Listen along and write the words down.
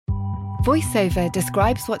VoiceOver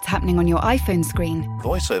describes what's happening on your iPhone screen.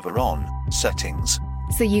 VoiceOver on, settings.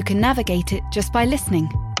 So you can navigate it just by listening.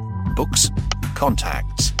 Books,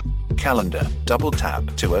 contacts, calendar, double tap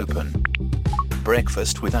to open.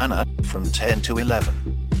 Breakfast with Anna from 10 to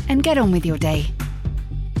 11. And get on with your day.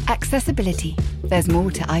 Accessibility. There's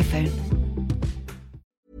more to iPhone.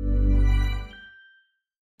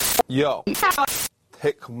 Yo,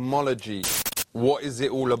 technology. What is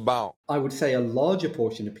it all about? I would say a larger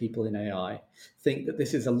portion of people in AI think that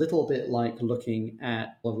this is a little bit like looking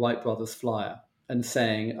at the Wright brothers flyer and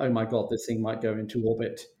saying, oh my God, this thing might go into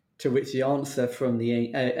orbit. To which the answer from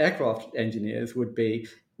the aircraft engineers would be,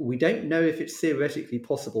 we don't know if it's theoretically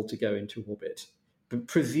possible to go into orbit. But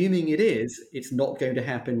presuming it is, it's not going to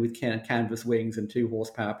happen with canvas wings and 2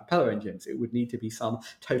 horsepower propeller engines. It would need to be some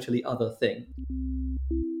totally other thing.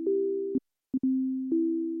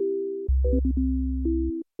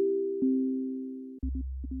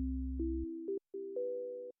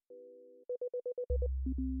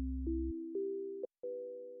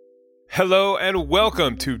 Hello and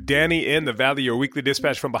welcome to Danny in the Valley, your weekly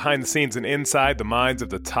dispatch from behind the scenes and inside the minds of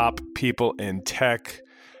the top people in tech.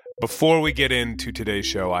 Before we get into today's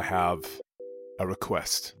show, I have a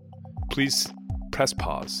request. Please press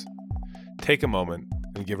pause, take a moment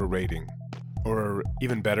and give a rating, or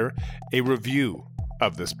even better, a review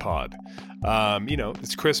of this pod.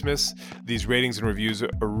 It's Christmas. These ratings and reviews are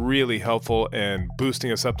really helpful in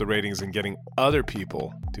boosting us up the ratings and getting other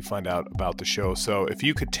people to find out about the show. So if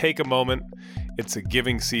you could take a moment, it's a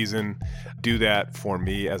giving season, do that for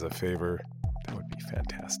me as a favor. That would be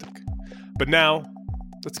fantastic. But now,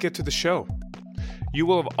 let's get to the show. You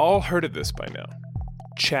will have all heard of this by now.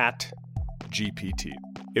 ChatGPT.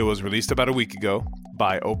 It was released about a week ago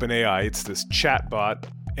by OpenAI. It's this chatbot,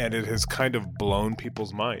 and it has kind of blown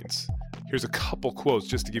people's minds. Here's a couple quotes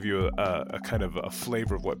just to give you a kind of a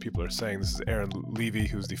flavor of what people are saying. This is Aaron Levy,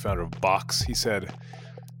 who's the founder of Box. He said,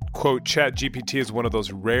 quote, ChatGPT is one of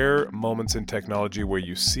those rare moments in technology where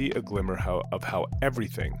you see a glimmer of how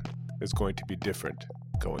everything is going to be different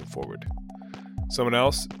going forward. Someone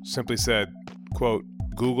else simply said, quote,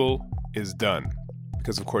 Google is done.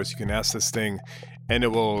 Because, of course, you can ask this thing and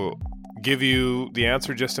it will give you the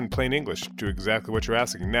answer just in plain English to exactly what you're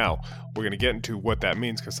asking. Now, we're going to get into what that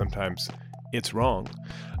means because sometimes it's wrong,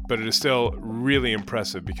 but it is still really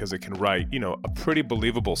impressive because it can write, a pretty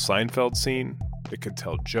believable Seinfeld scene. It can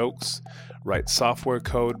tell jokes, write software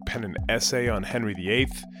code, pen an essay on Henry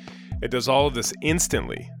VIII. It does all of this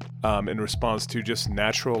instantly in response to just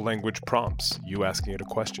natural language prompts, you asking it a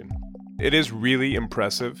question. It is really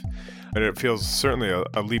impressive, and it feels certainly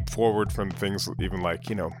a leap forward from things even like,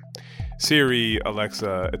 Siri,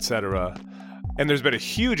 Alexa, etc. And there's been a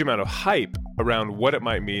huge amount of hype around what it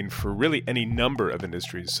might mean for really any number of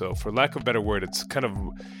industries. So for lack of a better word,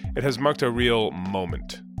 it has marked a real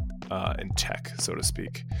moment in tech, so to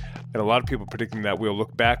speak. And a lot of people predicting that we'll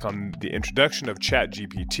look back on the introduction of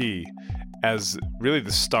ChatGPT as really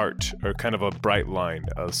the start, or kind of a bright line,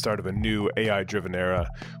 the start of a new AI-driven era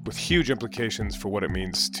with huge implications for what it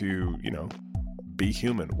means to, be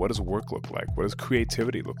human. What does work look like? What does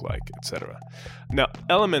creativity look like, etc.? Now,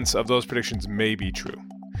 elements of those predictions may be true,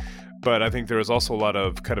 but I think there is also a lot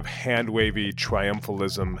of kind of hand-wavy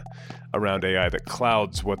triumphalism around AI that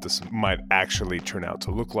clouds what this might actually turn out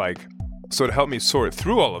to look like. So to help me sort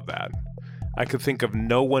through all of that, I could think of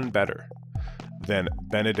no one better than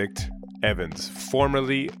Benedict Evans,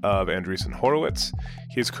 formerly of Andreessen Horowitz.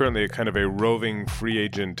 He is currently a kind of a roving free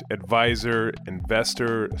agent advisor,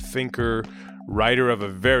 investor, thinker, writer of a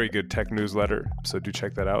very good tech newsletter. So do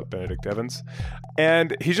check that out, Benedict Evans.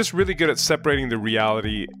 And he's just really good at separating the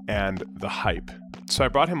reality and the hype. So I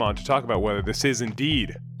brought him on to talk about whether this is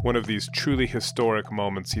indeed one of these truly historic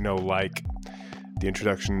moments, like the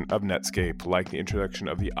introduction of Netscape, like the introduction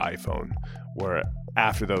of the iPhone, where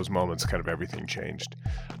after those moments, kind of everything changed.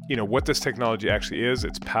 What this technology actually is,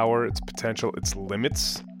 its power, its potential, its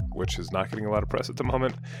limits, which is not getting a lot of press at the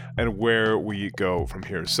moment, and where we go from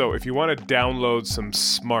here. So if you want to download some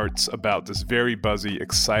smarts about this very buzzy,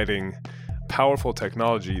 exciting, powerful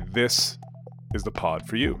technology, this is the pod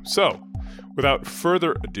for you. So without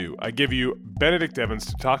further ado, I give you Benedict Evans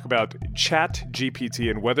to talk about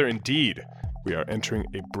ChatGPT and whether indeed we are entering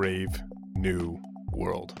a brave new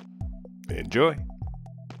world. Enjoy.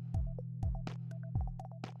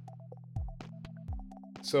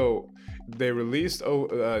 So they released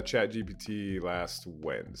ChatGPT last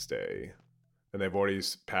Wednesday, and they've already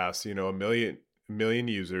passed, a million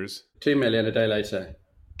users. 2 million a day later.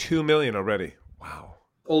 2 million already. Wow.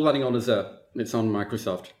 All running on Azure. It's on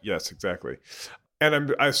Microsoft. Yes, exactly.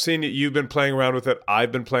 And I've seen it. You've been playing around with it.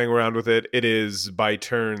 I've been playing around with it. It is by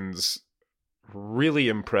turns really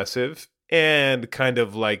impressive and kind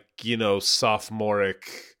of like,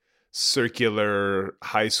 sophomoric, circular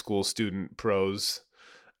high school student prose.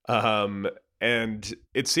 And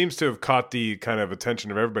it seems to have caught the kind of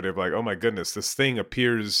attention of everybody of like, oh my goodness, this thing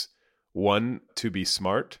appears, one, to be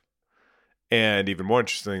smart, and even more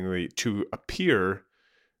interestingly, to appear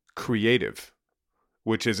creative,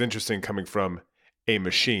 which is interesting coming from a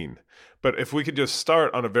machine. But if we could just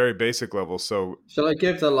start on a very basic level. So shall I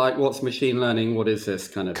give the what's machine learning? What is this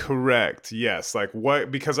kind of? Correct. Yes. Like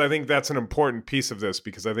what, because I think that's an important piece of this,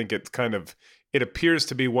 because I think it appears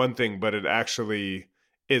to be one thing, but it actually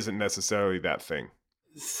isn't necessarily that thing.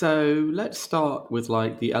 So let's start with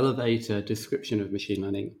the elevator description of machine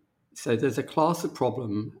learning. So there's a class of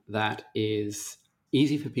problem that is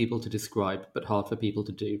easy for people to describe, but hard for people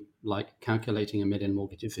to do, like calculating 1 million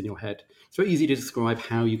mortgages in your head. It's very easy to describe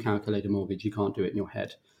how you calculate a mortgage. You can't do it in your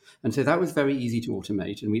head. And so that was very easy to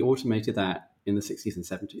automate. And we automated that in the 60s and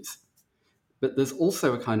 70s. But there's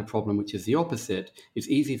also a kind of problem which is the opposite. It's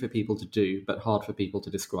easy for people to do, but hard for people to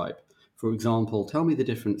describe. For example, tell me the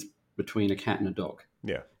difference between a cat and a dog.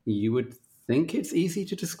 Yeah. You would think it's easy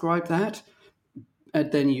to describe that. And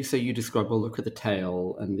then you describe, well, look at the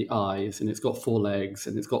tail and the eyes, and it's got 4 legs,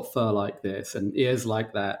 and it's got fur like this, and ears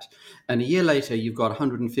like that. And a year later, you've got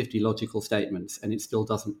 150 logical statements, and it still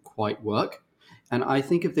doesn't quite work. And I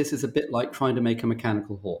think of this as a bit like trying to make a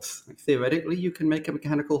mechanical horse. Theoretically, you can make a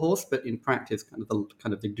mechanical horse, but in practice,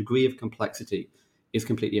 the degree of complexity is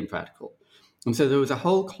completely impractical. And so there was a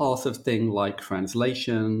whole class of things like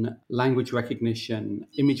translation, language recognition,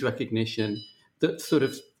 image recognition,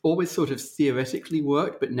 that always theoretically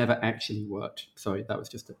worked, but never actually worked. Sorry, that was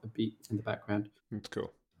just a beat in the background. That's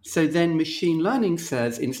cool. So then machine learning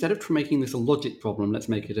says, instead of making this a logic problem, let's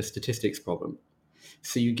make it a statistics problem.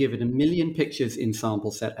 So you give it 1 million pictures in sample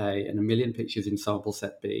set A and 1 million pictures in sample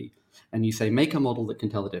set B, and you say, make a model that can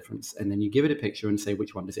tell the difference. And then you give it a picture and say,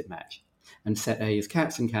 which one does it match? And set A is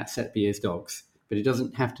cats and set B is dogs. But it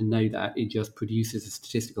doesn't have to know that. It just produces a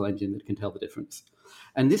statistical engine that can tell the difference.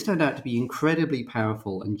 And this turned out to be incredibly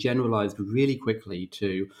powerful and generalized really quickly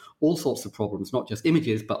to all sorts of problems, not just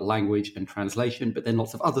images, but language and translation, but then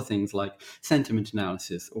lots of other things like sentiment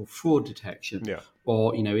analysis or fraud detection. Yeah.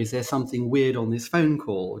 Or, is there something weird on this phone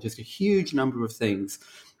call? Or just a huge number of things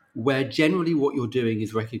where generally what you're doing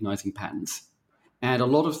is recognizing patterns. And a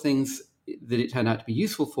lot of things that it turned out to be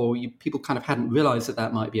useful for, people kind of hadn't realized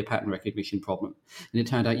that might be a pattern recognition problem. And it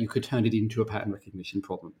turned out you could turn it into a pattern recognition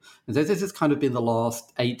problem. And so this has kind of been the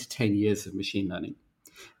last 8 to 10 years of machine learning.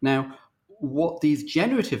 Now, what these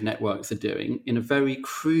generative networks are doing in a very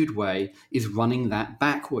crude way is running that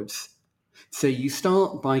backwards. So you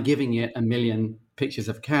start by giving it 1 million pictures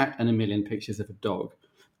of a cat and 1 million pictures of a dog.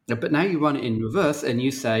 But now you run it in reverse and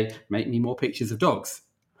you say, make me more pictures of dogs.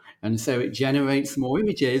 And so it generates more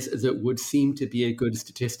images that would seem to be a good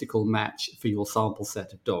statistical match for your sample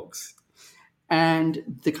set of dogs.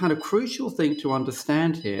 And the kind of crucial thing to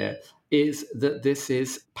understand here is that this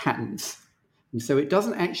is patterns. And so it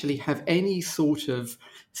doesn't actually have any sort of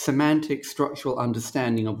semantic structural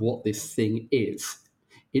understanding of what this thing is.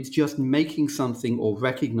 It's just making something or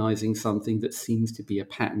recognizing something that seems to be a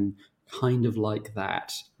pattern, kind of like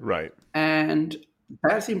that. Right. And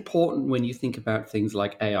that's important when you think about things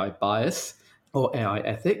like AI bias or AI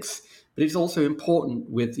ethics, but it's also important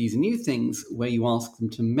with these new things where you ask them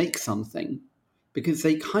to make something, because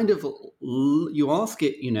they you ask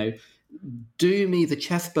it, do me the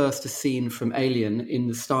chestburster scene from Alien in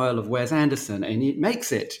the style of Wes Anderson, and it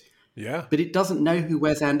makes it. Yeah. But it doesn't know who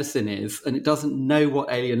Wes Anderson is, and it doesn't know what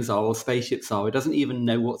aliens are or spaceships are. It doesn't even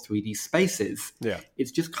know what 3D space is. Yeah.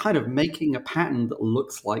 It's just kind of making a pattern that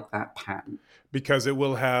looks like that pattern. Because it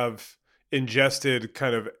will have ingested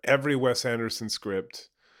kind of every Wes Anderson script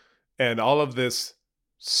and all of this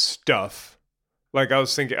stuff. Like I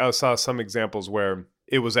saw some examples where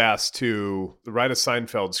it was asked to write a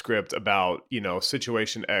Seinfeld script about,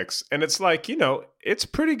 situation X. And it's like, it's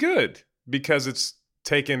pretty good because it's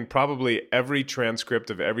taken probably every transcript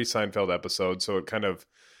of every Seinfeld episode. So it kind of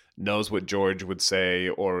knows what George would say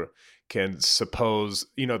or can suppose,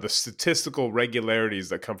 the statistical regularities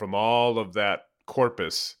that come from all of that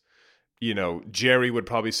corpus. Jerry would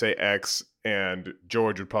probably say X and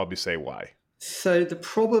George would probably say Y. So the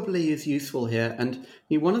probably is useful here. And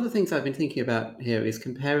one of the things I've been thinking about here is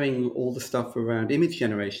comparing all the stuff around image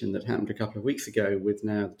generation that happened a couple of weeks ago with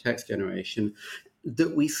now the text generation,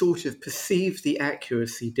 that we sort of perceive the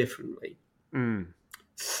accuracy differently. Mm.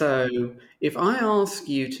 So if I ask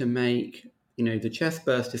you to make, the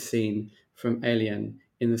chestburster scene from Alien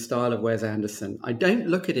in the style of Wes Anderson, I don't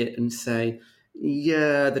look at it and say,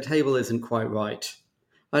 yeah, the table isn't quite right.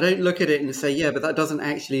 I don't look at it and say, yeah, but that doesn't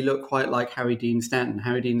actually look quite like Harry Dean Stanton.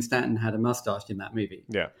 Harry Dean Stanton had a mustache in that movie.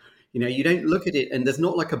 Yeah. You know, you don't look at it and there's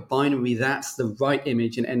not like a binary, that's the right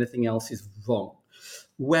image and anything else is wrong.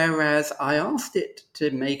 Whereas I asked it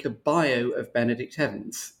to make a bio of Benedict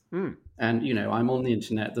Evans. And, you know, I'm on the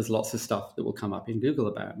internet. There's lots of stuff that will come up in Google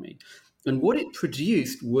about me. And what it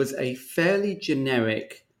produced was a fairly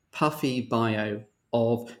generic, puffy bio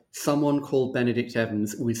of someone called Benedict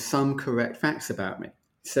Evans with some correct facts about me.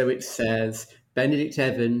 So it says, Benedict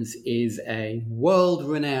Evans is a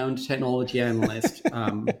world-renowned technology analyst.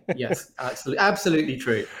 Yes, absolutely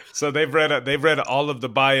true. So they've read all of the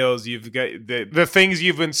bios you've got, the things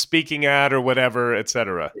you've been speaking at or whatever,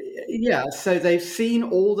 etc. Yeah, so they've seen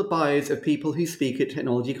all the bios of people who speak at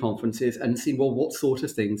technology conferences and seen, well, what sort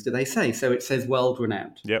of things do they say? So it says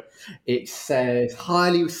world-renowned. Yep. It says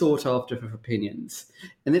highly sought after for opinions.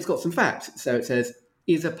 And it's got some facts. So it says,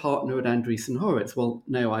 is a partner at Andreessen Horowitz. Well,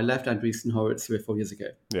 no, I left Andreessen Horowitz 3 or 4 years ago.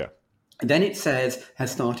 Yeah. And then it says,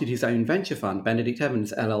 has started his own venture fund, Benedict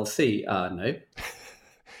Evans, LLC. No.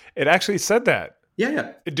 It actually said that.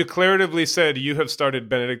 Yeah. It declaratively said, you have started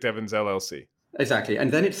Benedict Evans, LLC. Exactly.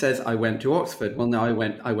 And then it says, I went to Oxford. Well, no, I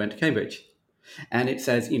went to Cambridge. And it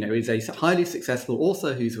says, you know, is a highly successful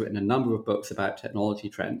author who's written a number of books about technology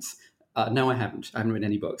trends. No, I haven't. I haven't written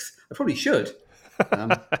any books. I probably should.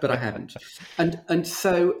 But I haven't. And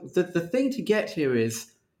so the thing to get here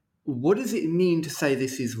is, what does it mean to say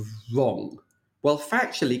this is wrong? Well,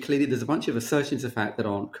 factually, clearly, there's a bunch of assertions of fact that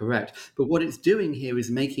aren't correct. But what it's doing here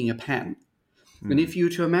is making a pattern. And if you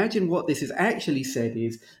were to imagine what this has actually said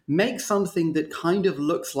is, make something that kind of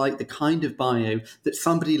looks like the kind of bio that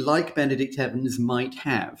somebody like Benedict Evans might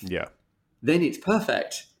have. Yeah. Then it's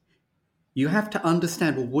perfect. You have to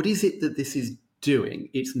understand, well, what is it that this is doing?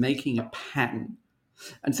 It's making a pattern.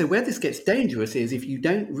 And so where this gets dangerous is if you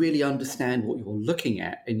don't really understand what you're looking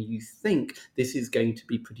at and you think this is going to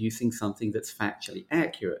be producing something that's factually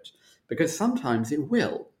accurate, because sometimes it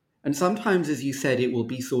will. And sometimes, as you said, it will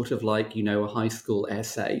be sort of like, you know, a high school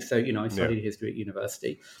essay. So, you know, I studied history at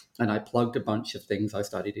university and I plugged a bunch of things I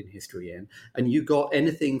studied in history in. And you got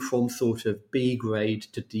anything from sort of B grade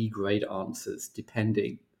to D grade answers,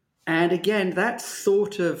 depending. And again, that's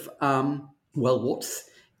sort of, what's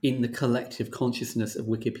in the collective consciousness of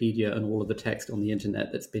Wikipedia and all of the text on the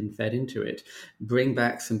internet that's been fed into it, bring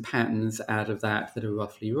back some patterns out of that are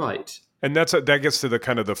roughly right. And that gets to the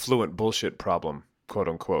kind of the fluent bullshit problem, quote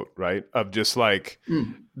unquote, right? Of just like,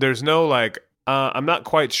 there's no like, I'm not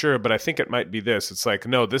quite sure, but I think it might be this. It's like,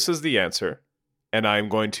 no, this is the answer, and I'm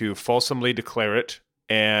going to fulsomely declare it,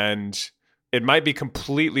 and it might be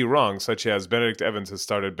completely wrong, such as Benedict Evans has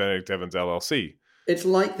started Benedict Evans LLC. It's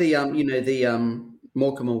like the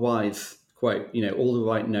Morecambe and Wise quote, you know, all the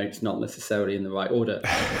right notes, not necessarily in the right order.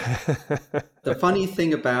 The funny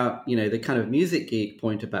thing about, you know, the kind of music geek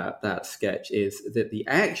point about that sketch is that the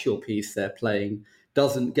actual piece they're playing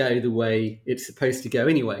doesn't go the way it's supposed to go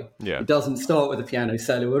anyway. Yeah. It doesn't start with a piano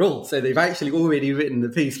solo at all. So they've actually already written the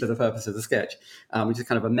piece for the purpose of the sketch, which is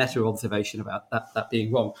kind of a meta observation about that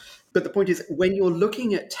being wrong. But the point is, when you're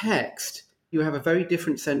looking at text, you have a very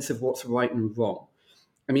different sense of what's right and wrong.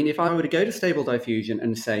 I mean, if I were to go to Stable Diffusion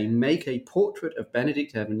and say, make a portrait of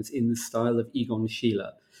Benedict Evans in the style of Egon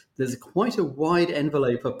Schiele, there's quite a wide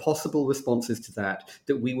envelope of possible responses to that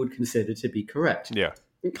we would consider to be correct. Yeah.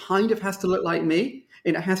 It kind of has to look like me,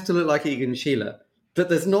 and it has to look like Egon Schiele. But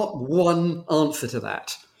there's not one answer to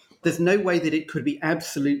that. There's no way that it could be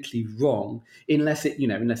absolutely wrong unless it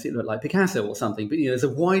looked like Picasso or something. But, you know, there's a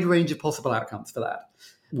wide range of possible outcomes for that.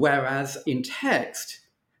 Whereas in text,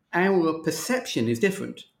 our perception is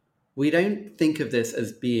different. We don't think of this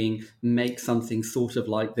as being make something sort of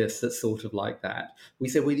like this that's sort of like that. We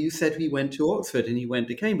say, well, you said he went to Oxford and he went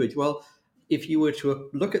to Cambridge. Well, if you were to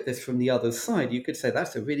look at this from the other side, you could say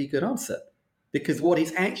that's a really good answer. Because what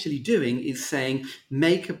it's actually doing is saying,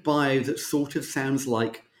 make a bio that sort of sounds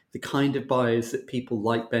like the kind of bios that people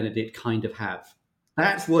like Benedict kind of have.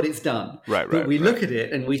 That's what it's done. Right. But we look at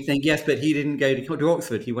it and we think, yes, but he didn't go to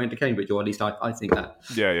Oxford. He went to Cambridge, or at least I think that.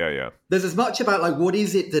 Yeah. There's as much about like, what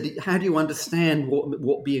is it how do you understand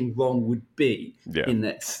what being wrong would be in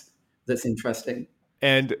this that's interesting.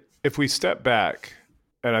 And if we step back,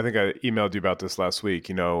 and I think I emailed you about this last week,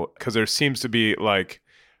 you know, because there seems to be like,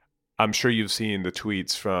 I'm sure you've seen the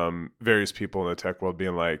tweets from various people in the tech world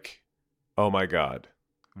being like, oh my God,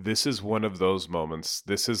 this is one of those moments.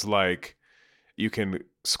 This is like, you can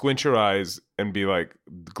squint your eyes and be like,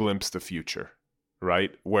 glimpse the future,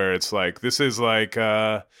 right? Where it's like, this is like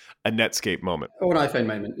a Netscape moment. Or an iPhone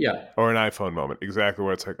moment, yeah. Or an iPhone moment, exactly,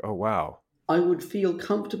 where it's like, oh, wow. I would feel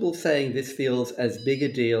comfortable saying this feels as big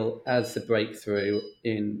a deal as the breakthrough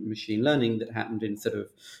in machine learning that happened in sort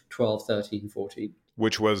of 12, 13, 14.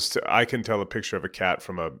 Which was, I can tell a picture of a cat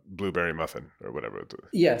from a blueberry muffin or whatever.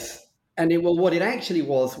 Yes. And what it actually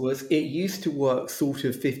was it used to work sort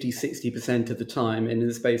of 50, 60% of the time. And in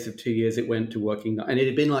the space of 2 years, it went to working. And it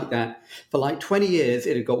had been like that for like 20 years.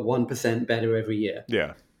 It had got 1% better every year.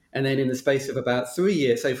 Yeah. And then in the space of about 3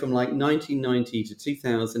 years, so from like 1990 to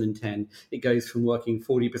 2010, it goes from working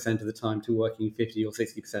 40% of the time to working 50 or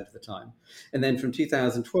 60% of the time. And then from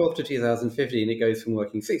 2012 to 2015, it goes from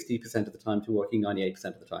working 60% of the time to working 98%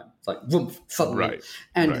 of the time. It's like, whoomph, suddenly. Right.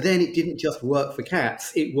 And right. then it didn't just work for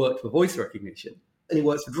cats, it worked for voice recognition. And it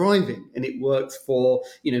works for driving, and it works for,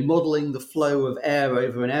 modeling the flow of air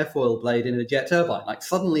over an airfoil blade in a jet turbine. Like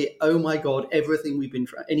suddenly, oh my God, everything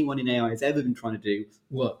anyone in AI has ever been trying to do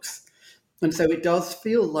works. And so it does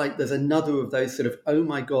feel like there's another of those sort of, oh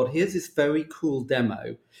my God, here's this very cool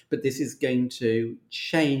demo, but this is going to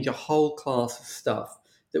change a whole class of stuff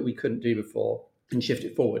that we couldn't do before and shift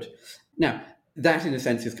it forward. Now, that, in a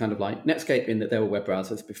sense, is kind of like Netscape in that there were web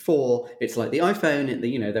browsers before. It's like the iPhone, and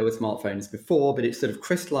there were smartphones before, but it sort of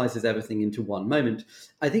crystallizes everything into one moment.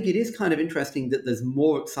 I think it is kind of interesting that there's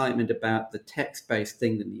more excitement about the text-based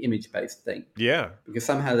thing than the image-based thing. Yeah. Because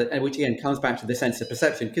somehow, which again comes back to the sense of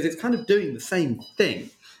perception, because it's kind of doing the same thing,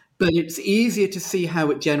 but it's easier to see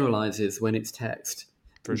how it generalizes when it's text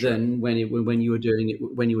than when you were doing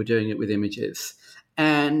it with images.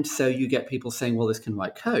 And so you get people saying, well, this can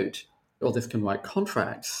write code, or this can write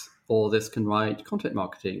contracts, or this can write content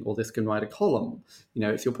marketing, or this can write a column.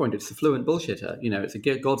 It's your point. It's a fluent bullshitter. It's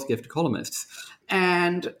a God's gift to columnists.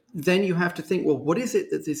 And then you have to think, well, what is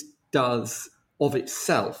it that this does of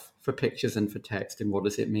itself for pictures and for text, and what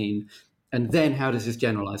does it mean? And then how does this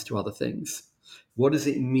generalize to other things? What does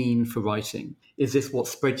it mean for writing? Is this what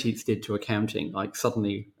spreadsheets did to accounting? Like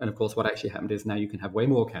suddenly, and of course what actually happened is now you can have way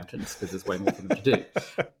more accountants because there's way more for them to do.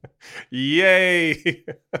 Yay!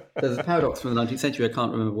 There's a paradox from the 19th century, I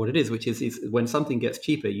can't remember what it is, which is when something gets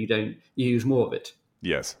cheaper, you use more of it.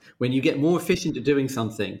 Yes. When you get more efficient at doing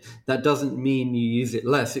something, that doesn't mean you use it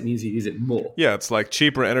less, it means you use it more. Yeah, it's like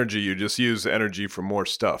cheaper energy, you just use energy for more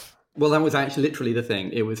stuff. Well, that was actually literally the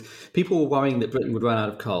thing. It was people were worrying that Britain would run out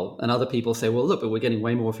of coal, and other people say, well, look, but we're getting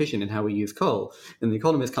way more efficient in how we use coal. And the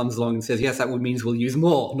Economist comes along and says, yes, that would means we'll use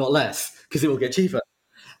more, not less, because it will get cheaper.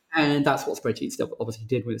 And that's what spreadsheets obviously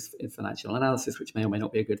did with financial analysis, which may or may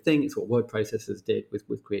not be a good thing. It's what word processors did with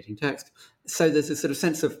creating text. So there's a sort of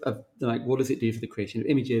sense of like, what does it do for the creation of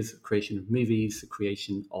images, creation of movies, the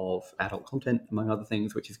creation of adult content, among other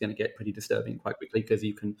things, which is going to get pretty disturbing quite quickly, because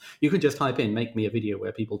you can just type in, make me a video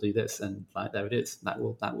where people do this, and like, there it is. That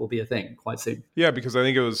will be a thing quite soon. Yeah, because I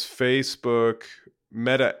think it was Facebook,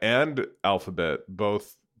 Meta, and Alphabet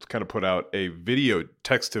both kind of put out a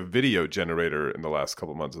text to video generator in the last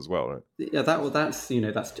couple of months as well, right? Yeah, that's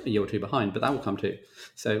a year or two behind, but that will come too.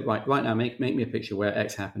 So right now, make me a picture where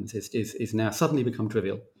X happens is now suddenly become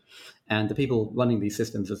trivial, and the people running these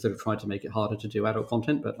systems have sort of tried to make it harder to do adult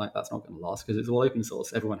content, but like that's not going to last because it's all open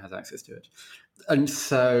source. Everyone has access to it, and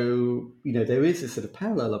so there is this sort of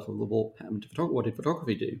parallel of what happened to what did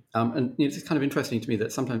photography do, and it's kind of interesting to me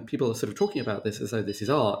that sometimes people are sort of talking about this as though this is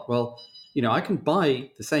art. Well, I can buy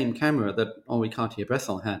the same camera that Henri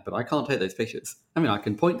Cartier-Bresson had, but I can't take those pictures. I mean, I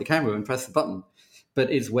can point the camera and press the button, but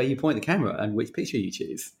it's where you point the camera and which picture you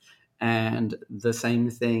choose. And the same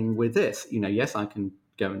thing with this. Yes, I can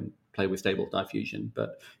go and play with Stable Diffusion,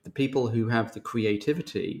 but the people who have the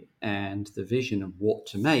creativity and the vision of what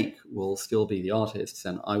to make will still be the artists,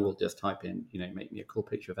 and I will just type in, make me a cool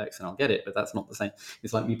picture of X and I'll get it, but that's not the same.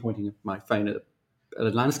 It's like me pointing my phone at a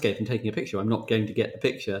landscape and taking a picture. I'm not going to get the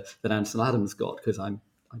picture that Ansel Adams got because I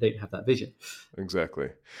don't have that vision.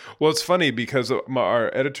 Exactly. Well, it's funny because our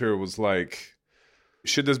editor was like,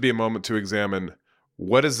 should this be a moment to examine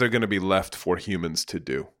what is there going to be left for humans to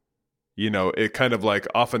do? It kind of like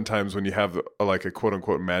oftentimes when you have like a quote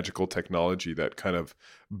unquote magical technology that kind of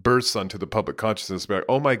bursts onto the public consciousness, like,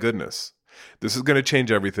 oh my goodness, this is going to change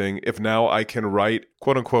everything. If now I can write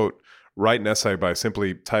quote unquote write an essay by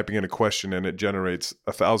simply typing in a question and it generates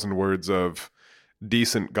 1,000 words of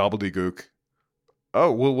decent gobbledygook.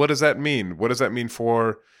 Oh, well, what does that mean? What does that mean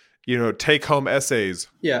for, take-home essays?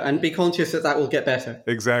 Yeah, and be conscious that will get better.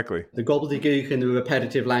 Exactly. The gobbledygook and the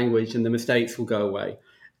repetitive language and the mistakes will go away.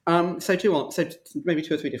 So maybe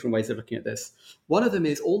 2 or 3 different ways of looking at this. One of them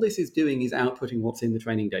is all this is doing is outputting what's in the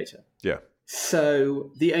training data. Yeah.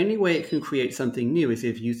 So the only way it can create something new is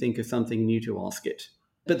if you think of something new to ask it.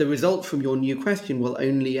 But the result from your new question will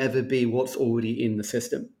only ever be what's already in the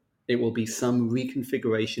system. It will be some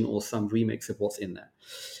reconfiguration or some remix of what's in there.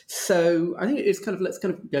 So I think it's kind of, let's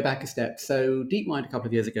kind of go back a step. So DeepMind a couple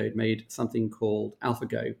of years ago made something called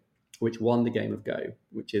AlphaGo, which won the game of Go,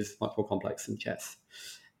 which is much more complex than chess.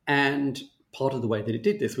 And part of the way that it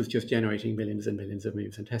did this was just generating millions and millions of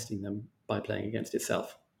moves and testing them by playing against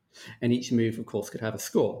itself. And each move, of course, could have a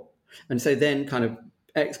score. And so then kind of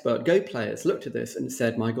expert Go players looked at this and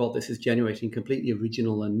said, my God, this is generating completely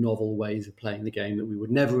original and novel ways of playing the game that we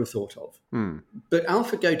would never have thought of. But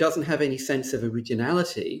AlphaGo doesn't have any sense of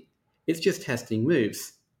originality. It's just testing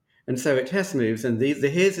moves. And so it tests moves, and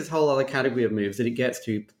here's this whole other category of moves that it gets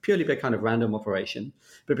to purely by kind of random operation.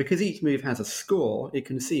 But because each move has a score, it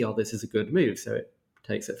can see, oh, this is a good move, so it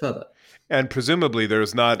takes it further. And presumably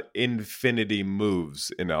there's not infinity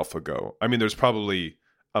moves in AlphaGo. I mean, there's probably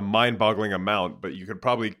a mind-boggling amount, but you could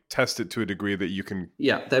probably test it to a degree that you can...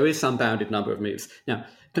 Yeah, there is some bounded number of moves. Now,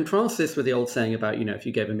 contrast this with the old saying about, if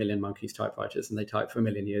you gave 1 million monkeys typewriters and they typed for 1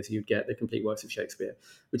 million years, you'd get the complete works of Shakespeare,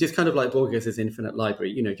 which is kind of like Borges's infinite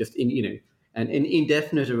library, just in, an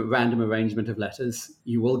indefinite random arrangement of letters.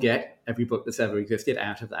 You will get every book that's ever existed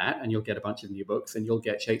out of that, and you'll get a bunch of new books, and you'll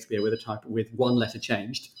get Shakespeare with 1 letter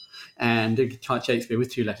changed, and Shakespeare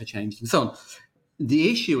with 2 letter changed, and so on.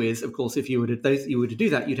 The issue is, of course, if you were to do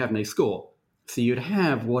that, you'd have no score. So you'd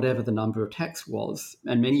have whatever the number of text was,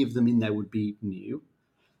 and many of them in there would be new,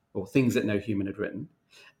 or things that no human had written.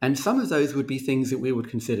 And some of those would be things that we would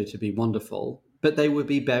consider to be wonderful, but they would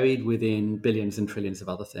be buried within billions and trillions of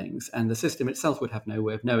other things. And the system itself would have no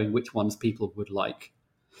way of knowing which ones people would like.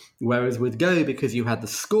 Whereas with Go, because you had the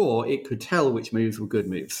score, it could tell which moves were good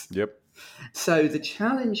moves. Yep. So the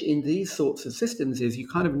challenge in these sorts of systems is you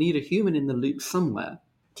kind of need a human in the loop somewhere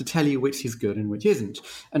to tell you which is good and which isn't.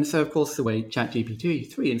 And so, of course, the way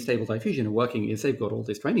ChatGPT-3 and Stable Diffusion are working is they've got all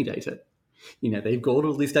this training data. They've got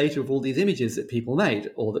all this data of all these images that people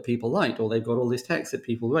made or that people liked, or they've got all this text that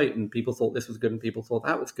people wrote and people thought this was good and people thought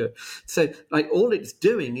that was good. So all it's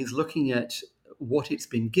doing is looking at what it's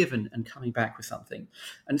been given and coming back with something.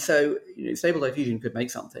 And so Stable Diffusion could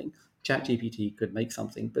make something. ChatGPT could make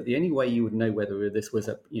something, but the only way you would know whether this was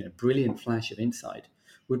a brilliant flash of insight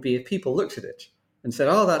would be if people looked at it and said,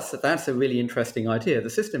 "Oh, that's a really interesting idea." The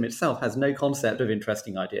system itself has no concept of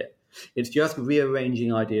interesting idea; it's just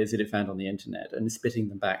rearranging ideas that it found on the internet and spitting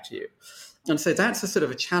them back to you. And so that's a sort of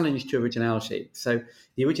a challenge to originality. So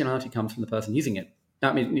the originality comes from the person using it.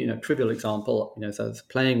 I mean, trivial example. So I was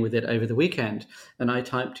playing with it over the weekend, and I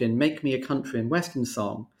typed in "Make me a country and western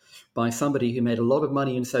song" by somebody who made a lot of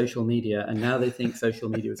money in social media, and now they think social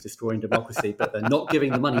media is destroying democracy, but they're not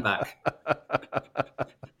giving the money back.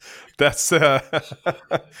 That's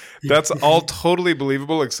all totally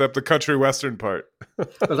believable except the country western part.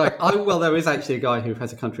 But there is actually a guy who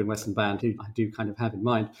has a country and western band who I do kind of have in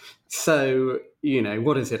mind. So,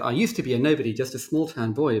 what is it? I used to be a nobody, just a small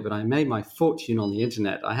town boy, but I made my fortune on the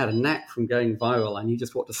internet. I had a knack from going viral. I knew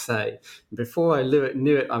just what to say. And before I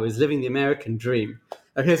knew it, I was living the American dream.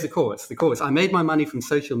 Oh, here's the chorus. I made my money from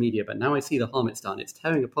social media, but now I see the harm it's done. It's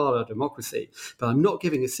tearing apart our democracy, but I'm not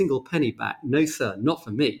giving a single penny back. No, sir, not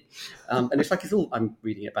for me. And it's all, I'm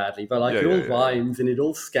reading it badly, but it all rhymes and it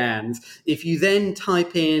all scans. If you then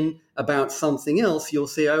type in about something else, you'll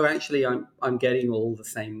see, oh, actually, I'm getting all the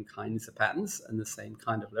same kinds of patterns and the same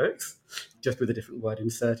kind of lyrics, just with a different word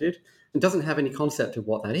inserted. It doesn't have any concept of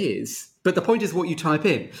what that is. But the point is what you type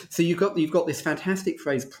in. So you've got this fantastic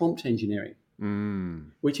phrase, prompt engineering.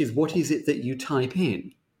 Which is, what is it that you type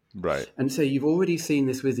in? Right. And so you've already seen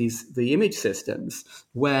this with the image systems,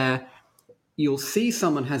 where you'll see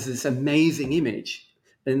someone has this amazing image,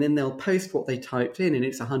 and then they'll post what they typed in, and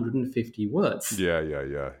it's 150 words. Yeah.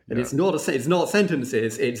 And it's not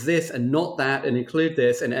sentences. It's this and not that, and include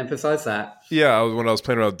this and emphasize that. Yeah, when I was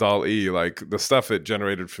playing around with DALL-E, the stuff it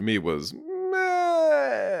generated for me was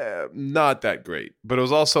not that great. But it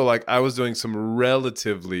was also I was doing some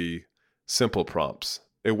relatively simple prompts.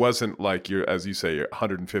 It wasn't like as you say, your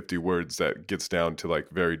 150 words that gets down to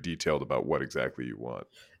very detailed about what exactly you want.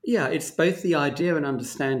 Yeah, it's both the idea and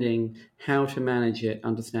understanding how to manage it,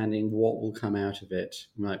 understanding what will come out of it,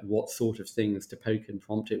 right? What sort of things to poke and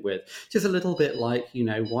prompt it with. Just a little bit why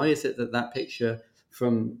is it that picture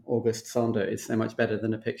from August Sander is so much better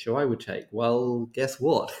than a picture I would take? Well, guess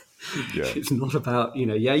what? Yeah. It's not about,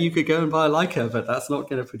 you could go and buy a Leica, but that's not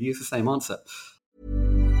going to produce the same answer.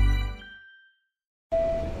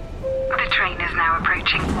 Now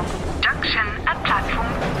approaching. Junction at platform.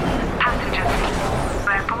 Passengers.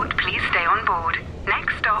 Airport, please stay on board.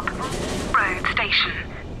 Next stop, road station.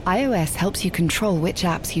 iOS helps you control which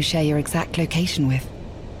apps you share your exact location with.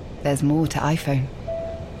 There's more to iPhone.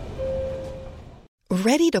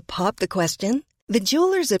 Ready to pop the question? The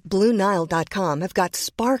jewelers at BlueNile.com have got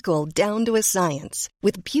sparkle down to a science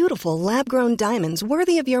with beautiful lab-grown diamonds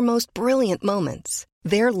worthy of your most brilliant moments.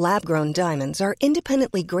 Their lab-grown diamonds are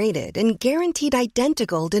independently graded and guaranteed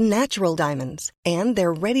identical to natural diamonds, and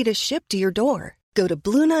they're ready to ship to your door. Go to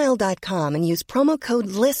BlueNile.com and use promo code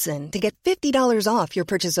LISTEN to get $50 off your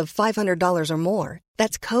purchase of $500 or more.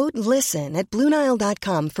 That's code LISTEN at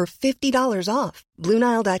BlueNile.com for $50 off.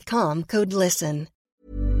 BlueNile.com, code LISTEN.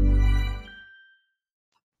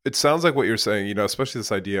 It sounds like what you're saying, especially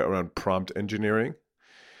this idea around prompt engineering.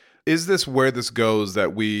 Is this where this goes,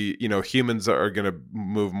 that we, humans are going to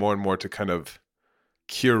move more and more to kind of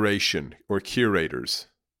curation or curators,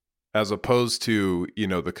 as opposed to,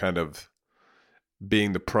 the kind of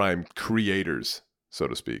being the prime creators, so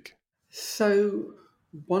to speak? So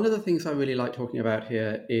one of the things I really like talking about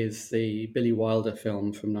here is the Billy Wilder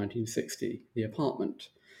film from 1960, The Apartment,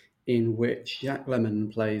 in which Jack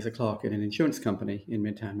Lemmon plays a clerk in an insurance company in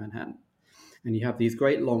Midtown Manhattan. And you have these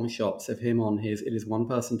great long shots of him on his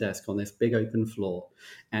one-person desk on this big open floor.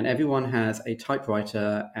 And everyone has a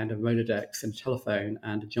typewriter and a Rolodex and a telephone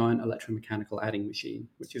and a giant electromechanical adding machine,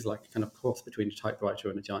 which is like a kind of cross between a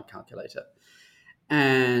typewriter and a giant calculator.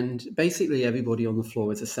 And basically everybody on the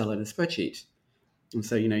floor is a cell in a spreadsheet. And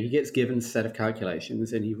so, he gets given a set of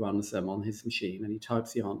calculations and he runs them on his machine and he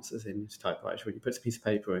types the answers in his typewriter and he puts a piece of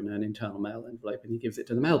paper in an internal mail envelope and he gives it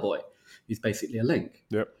to the mailboy, who's basically a link.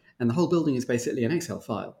 Yep. And the whole building is basically an Excel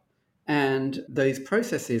file. And those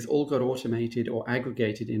processes all got automated or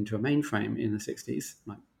aggregated into a mainframe in the 60s.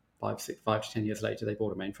 Like 5 to 10 years later, they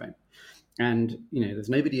bought a mainframe. And, there's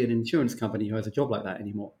nobody in an insurance company who has a job like that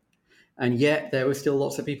anymore. And yet there were still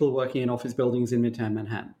lots of people working in office buildings in Midtown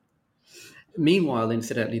Manhattan. Meanwhile,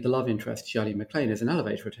 incidentally, the love interest, Shirley MacLaine, is an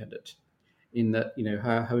elevator attendant. In that,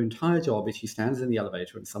 her entire job is she stands in the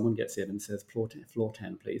elevator and someone gets in and says, floor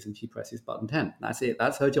 10, please, and she presses button 10. That's it.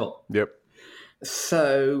 That's her job. Yep.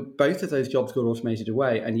 So both of those jobs got automated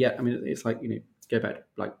away. And yet, it's like, go back to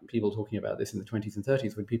like people talking about this in the 20s and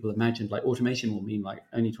 30s when people imagined like automation will mean like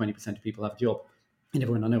only 20% of people have a job and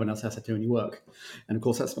no one else has to do any work. And of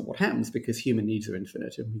course, that's not what happens because human needs are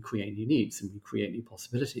infinite and we create new needs and we create new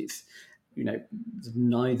possibilities.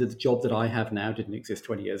 Neither the job that I have now didn't exist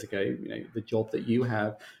 20 years ago. The job that you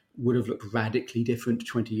have would have looked radically different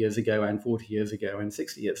 20 years ago and 40 years ago and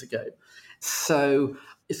 60 years ago. So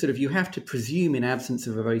it's sort of, you have to presume in absence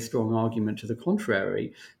of a very strong argument to the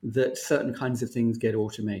contrary, that certain kinds of things get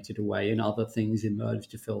automated away and other things emerge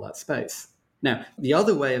to fill that space. Now, the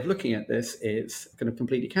other way of looking at this is kind of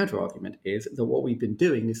completely counter-argument, is that what we've been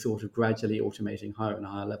doing is sort of gradually automating higher and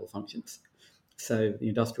higher level functions. So the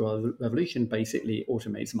Industrial Revolution basically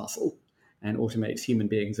automates muscle and automates human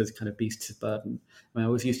beings as kind of beasts of burden. I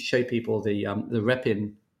always used to show people the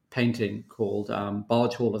Repin painting called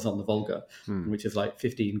Barge Haulers on the Volga, which is like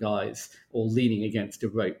 15 guys all leaning against a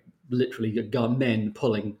rope, literally men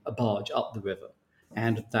pulling a barge up the river.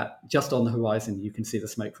 And that just on the horizon, you can see the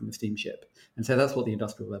smoke from the steamship. And so that's what the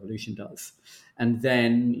Industrial Revolution does. And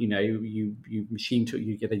then, you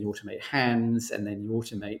automate hands, and then you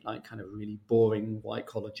automate like kind of really boring white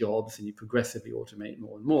collar jobs, and you progressively automate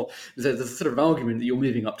more and more. So there's a sort of an argument that you're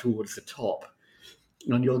moving up towards the top,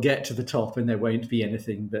 and you'll get to the top and there won't be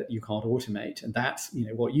anything that you can't automate. And that's,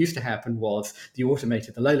 what used to happen was you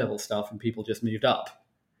automated the low level stuff and people just moved up.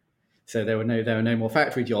 So there were no more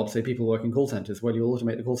factory jobs. So people work in call centers. Well, you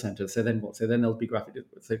automate the call centers. So then what? So then there'll be graphic.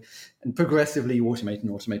 And progressively you automate and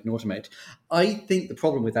automate and automate. I think the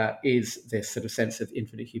problem with that is this sort of sense of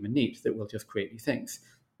infinite human need that will just create new things.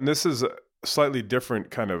 And this is a slightly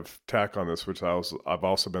different kind of tack on this, which I've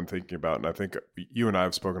also been thinking about. And I think you and I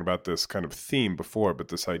have spoken about this kind of theme before, but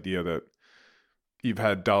this idea that you've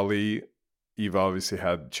had DALL-E, you've obviously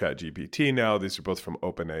had ChatGPT now. These are both from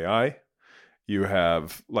OpenAI. You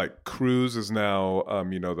have like Cruise is now,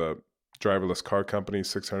 the driverless car company,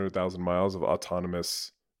 600,000 miles of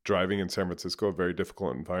autonomous driving in San Francisco, a very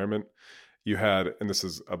difficult environment. You had, and this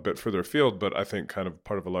is a bit further afield, but I think kind of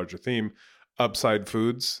part of a larger theme, Upside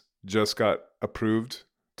Foods just got approved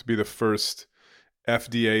to be the first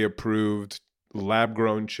FDA-approved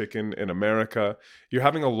lab-grown chicken in America. You're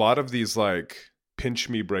having a lot of these like pinch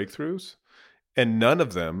me breakthroughs, and none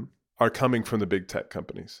of them are coming from the big tech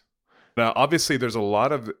companies. Now, obviously, there's a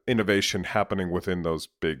lot of innovation happening within those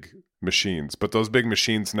big machines, but those big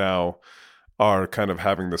machines now are kind of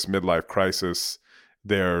having this midlife crisis.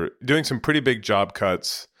 They're doing some pretty big job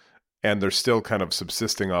cuts, and they're still kind of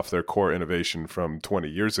subsisting off their core innovation from 20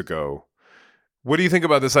 years ago. What do you think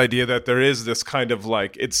about this idea that there is this kind of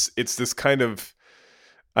like, it's this kind of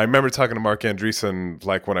I remember talking to Mark Andreessen,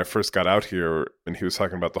 like when I first got out here, and he was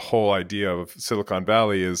talking about the whole idea of Silicon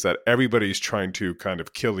Valley is that everybody's trying to kind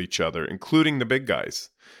of kill each other, including the big guys.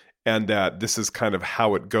 And that this is kind of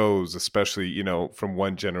how it goes, especially, you know, from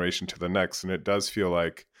one generation to the next. And it does feel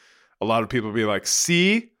like a lot of people be like,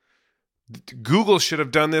 see, Google should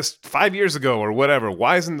have done this 5 years ago or whatever.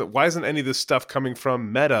 Why isn't any of this stuff coming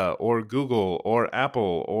from Meta or Google or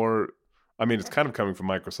Apple or, I mean, it's kind of coming from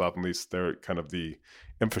Microsoft, at least they're kind of the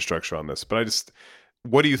infrastructure on this. But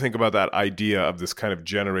what do you think about that idea of this kind of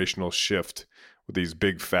generational shift with these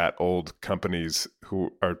big, fat, old companies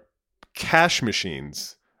who are cash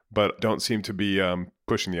machines, but don't seem to be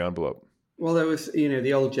pushing the envelope? Well, there was,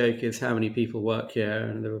 the old joke is how many people work here,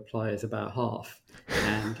 and the reply is about half.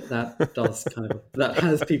 And that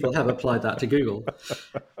has people have applied that to Google.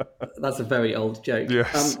 That's a very old joke.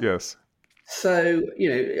 Yes. So,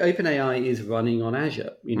 OpenAI is running on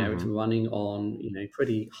Azure. It's running on,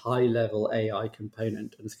 pretty high-level AI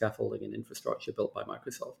component and scaffolding and infrastructure built by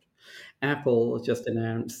Microsoft. Apple has just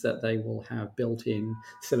announced that they will have built-in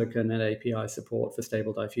silicon and API support for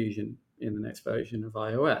Stable Diffusion in the next version of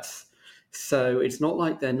iOS. So it's not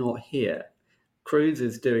like they're not here. Cruise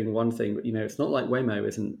is doing one thing, but, it's not like Waymo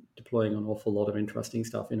isn't deploying an awful lot of interesting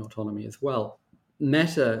stuff in autonomy as well.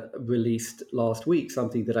 Meta released last week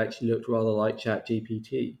something that actually looked rather like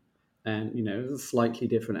ChatGPT, and it was a slightly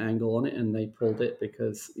different angle on it, and they pulled it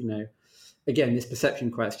because again, this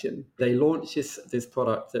perception question. They launched this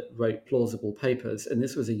product that wrote plausible papers, and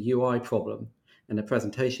this was a UI problem and a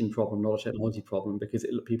presentation problem, not a technology problem, because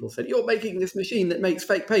people said, "You're making this machine that makes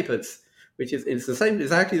fake papers," which is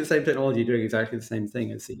exactly the same technology doing exactly the same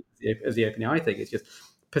thing as the OpenAI thing. It's just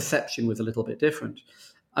perception was a little bit different.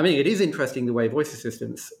 I mean, it is interesting the way voice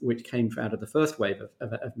assistants, which came out of the first wave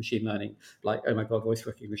of machine learning, like, oh my God, voice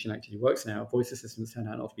recognition actually works now. Voice assistants turn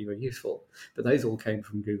out not to be very useful. But those all came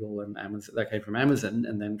from Google and Amazon. That came from Amazon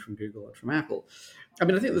and then from Google and from Apple. I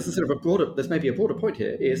mean, I think there's maybe a broader point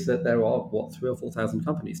here, is that there are, 3,000 or 4,000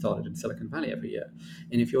 companies started in Silicon Valley every year.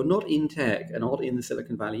 And if you're not in tech and not in the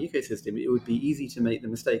Silicon Valley ecosystem, it would be easy to make the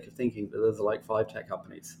mistake of thinking that there's like 5 tech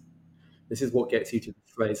companies. This is what gets you to the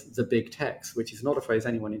phrase, the big techs, which is not a phrase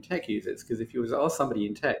anyone in tech uses, because if you ask somebody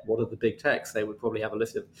in tech, what are the big techs, they would probably have a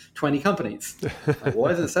list of 20 companies. Like,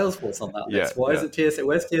 why isn't Salesforce on that list? Why isn't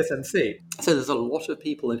where's TSMC? So there's a lot of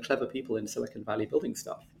people and clever people in Silicon Valley building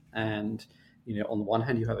stuff. And on the one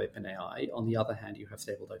hand, you have OpenAI. On the other hand, you have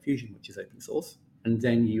Stable Diffusion, which is open source. And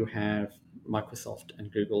then you have Microsoft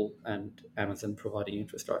and Google and Amazon providing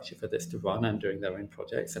infrastructure for this to run and doing their own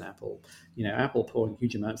projects, and Apple pouring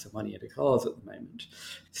huge amounts of money into cars at the moment.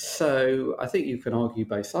 So I think you can argue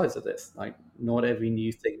both sides of this. Like, not every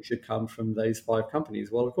new thing should come from those 5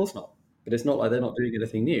 companies. Well, of course not. But it's not like they're not doing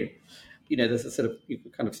anything new. There's a sort of, you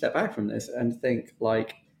can kind of step back from this and think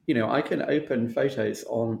like, I can open photos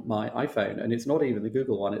on my iPhone, and it's not even the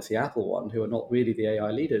Google one, it's the Apple one, who are not really the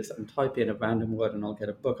AI leaders, and type in a random word and I'll get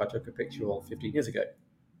a book I took a picture of 15 years ago.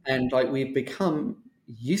 And we've become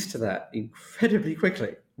used to that incredibly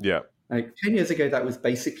quickly. Yeah. 10 years ago, that was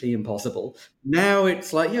basically impossible. Now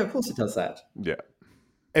it's like, yeah, of course it does that. Yeah.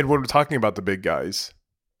 And when we're talking about the big guys,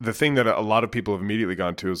 the thing that a lot of people have immediately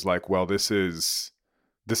gone to is like, well, this is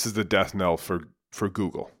the death knell for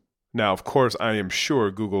Google. Now, of course, I am sure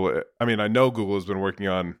I know Google has been working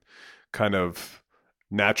on kind of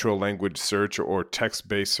natural language search or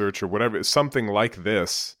text-based search or whatever, something like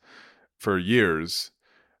this for years.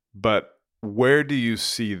 But where do you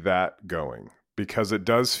see that going? Because it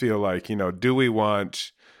does feel like, do we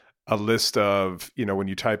want a list of, when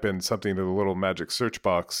you type in something to the little magic search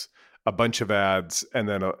box, a bunch of ads and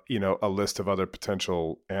then, a list of other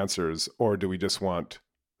potential answers, or do we just want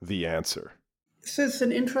the answer? So it's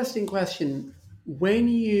an interesting question. When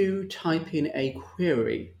you type in a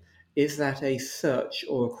query, is that a search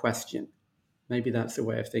or a question? Maybe that's a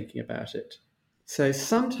way of thinking about it. So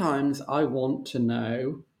sometimes I want to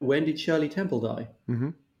know, when did Shirley Temple die? Mm-hmm.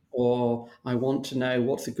 Or I want to know,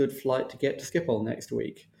 what's a good flight to get to Schiphol next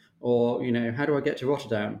week? Or, how do I get to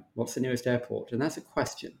Rotterdam? What's the nearest airport? And that's a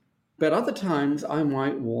question. But other times I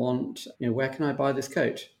might want, where can I buy this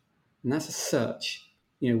coat? And that's a search.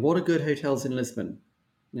 What are good hotels in Lisbon?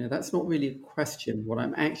 That's not really a question. What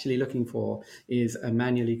I'm actually looking for is I'm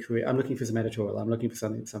looking for some editorial. I'm looking for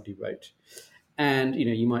something that somebody wrote. And,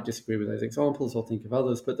 you might disagree with those examples or think of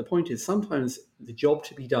others. But the point is, sometimes the job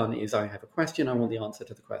to be done is I have a question. I want the answer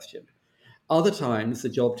to the question. Other times the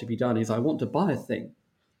job to be done is I want to buy a thing,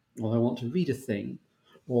 or I want to read a thing,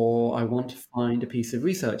 or I want to find a piece of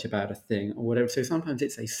research about a thing or whatever. So sometimes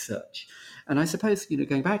it's a search. And I suppose,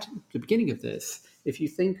 going back to the beginning of this, if you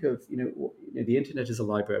think of, the internet is a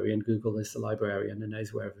library and Google is the librarian and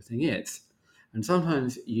knows where everything is. And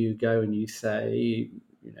sometimes you go and you say,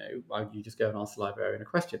 you just go and ask the librarian a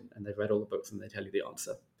question and they've read all the books and they tell you the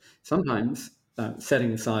answer. Sometimes,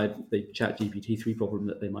 setting aside the ChatGPT 3 problem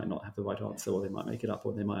that they might not have the right answer or they might make it up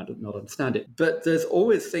or they might not understand it. But there's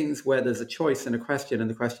always things where there's a choice and a question and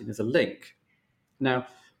the question is a link. Now,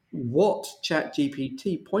 what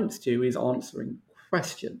ChatGPT points to is answering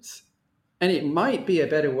questions. And it might be a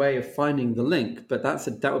better way of finding the link, but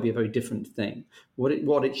that would be a very different thing. What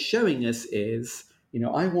it's showing us is,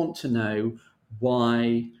 I want to know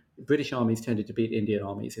why British armies tended to beat Indian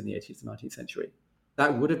armies in the 18th and 19th century.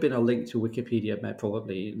 That would have been a link to Wikipedia,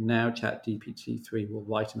 probably. Now ChatGPT 3 will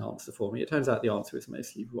write an answer for me. It turns out the answer is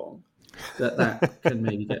mostly wrong. That can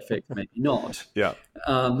maybe get fixed, maybe not. Yeah.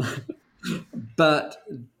 But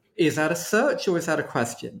is that a search or is that a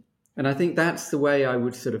question? And I think that's the way I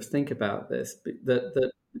would sort of think about this,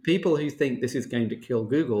 that people who think this is going to kill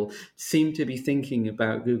Google seem to be thinking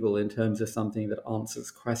about Google in terms of something that answers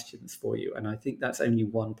questions for you. And I think that's only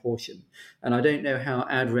one portion. And I don't know how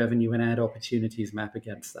ad revenue and ad opportunities map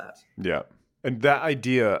against that. Yeah. And that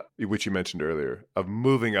idea, which you mentioned earlier, of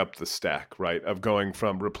moving up the stack, right? Of going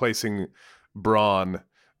from replacing brawn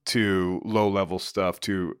to low-level stuff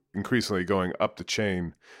to increasingly going up the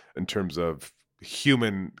chain in terms of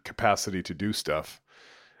human capacity to do stuff.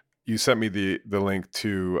 You sent me the link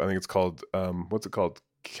to, I think it's called, what's it called?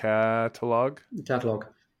 Catalog? Catalog.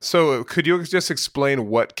 So could you just explain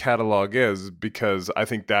what Catalog is? Because I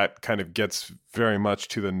think that kind of gets very much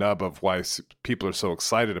to the nub of why people are so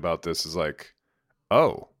excited about this is like,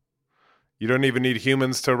 oh, you don't even need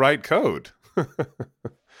humans to write code.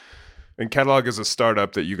 And Catalog is a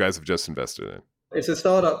startup that you guys have just invested in. It's a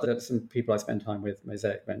startup that some people I spend time with,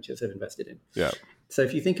 Mosaic Ventures, have invested in. Yeah. So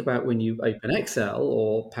if you think about when you open Excel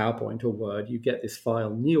or PowerPoint or Word, you get this file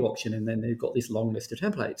new option, and then they've got this long list of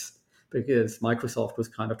templates because Microsoft was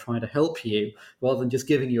kind of trying to help you rather than just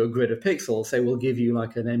giving you a grid of pixels. Say, we'll give you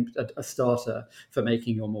like a starter for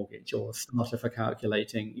making your mortgage or a starter for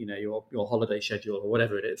calculating, your holiday schedule or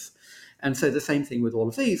whatever it is. And so the same thing with all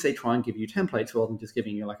of these, they try and give you templates rather than just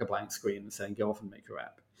giving you like a blank screen and saying, go off and make your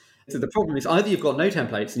app. So the problem is either you've got no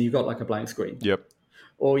templates and you've got like a blank screen. Yep.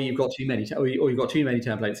 Or you've got too many, or you've got too many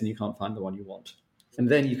templates and you can't find the one you want. And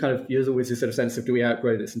then there's always this sort of sense of, do we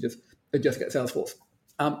outgrow this and just get Salesforce?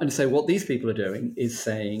 And so what these people are doing is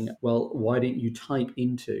saying, well, why don't you type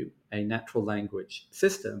into a natural language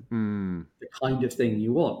system the kind of thing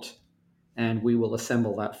you want, and we will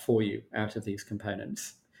assemble that for you out of these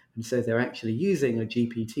components. And so they're actually using a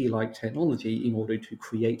GPT-like technology in order to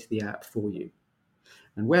create the app for you.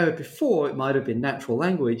 And where before it might have been natural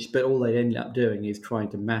language, but all they ended up doing is trying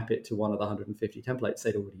to map it to one of the 150 templates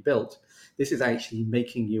they'd already built, this is actually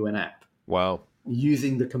making you an app. Wow.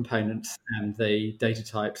 Using the components and the data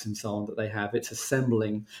types and so on that they have. It's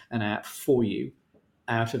assembling an app for you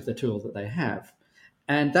out of the tool that they have.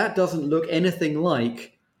 And that doesn't look anything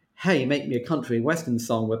like, hey, make me a country and western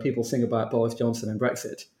song where people sing about Boris Johnson and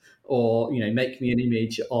Brexit. Or, make me an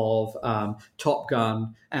image of Top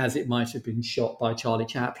Gun as it might have been shot by Charlie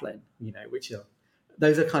Chaplin,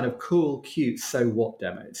 those are kind of cool, cute, so what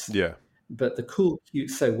demos. Yeah. But the cool, cute,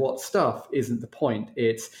 so what stuff isn't the point.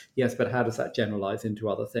 It's, yes, but how does that generalize into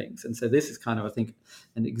other things? And so this is kind of, I think,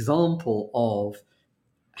 an example of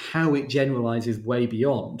how it generalizes way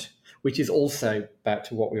beyond, which is also back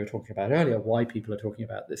to what we were talking about earlier, why people are talking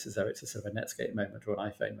about this as though it's a sort of a Netscape moment or an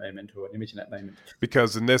iPhone moment or an ImageNet moment.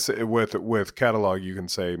 Because in this, with Catalog, you can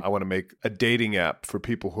say, I want to make a dating app for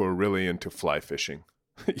people who are really into fly fishing.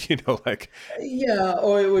 Yeah,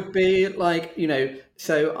 or it would be like,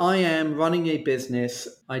 so I am running a business,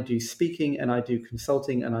 I do speaking and I do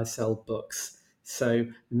consulting and I sell books. So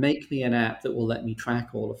make me an app that will let me track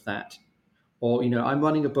all of that. Or, I'm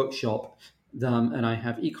running a bookshop and I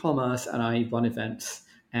have e-commerce and I run events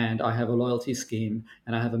and I have a loyalty scheme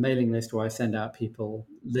and I have a mailing list where I send out people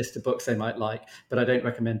list of books they might like, but I don't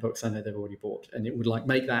recommend books I know they've already bought. And it would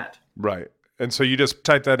make that. Right. And so you just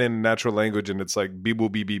type that in natural language and it's like beep,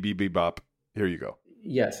 boop, beep, beep, beep, beep, bop. Here you go.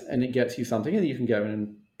 Yes. And it gets you something and you can go in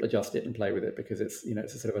and adjust it and play with it because it's,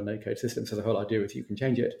 it's a sort of a no-code system. So the whole idea is you can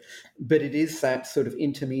change it. But it is that sort of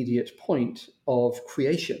intermediate point of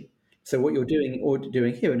creation. So what you're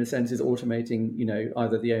doing here, in a sense, is automating,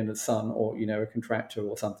 either the owner's son or, a contractor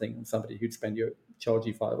or something, somebody who'd charge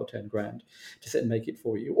you $5 or $10 grand to sit and make it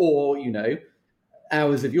for you, or,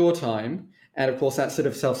 hours of your time, And of course, that's sort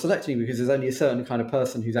of self-selecting because there's only a certain kind of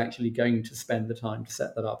person who's actually going to spend the time to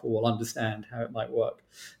set that up or will understand how it might work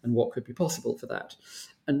and what could be possible for that.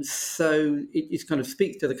 And so it kind of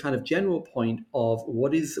speaks to the kind of general point of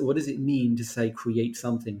what does it mean to say create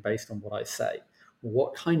something based on what I say?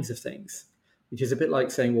 What kinds of things? Which is a bit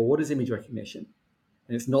like saying, well, what is image recognition?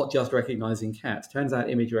 And it's not just recognizing cats. Turns out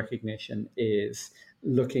image recognition is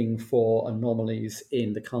looking for anomalies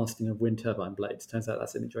in the casting of wind turbine blades. Turns out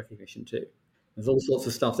that's image recognition too. There's all sorts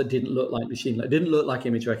of stuff that didn't look like machine learning, didn't look like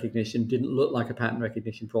image recognition, didn't look like a pattern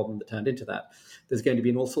recognition problem that turned into that. There's going to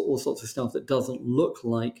be all sorts of stuff that doesn't look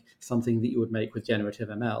like something that you would make with generative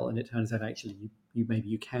ML. And it turns out actually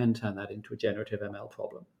you can turn that into a generative ML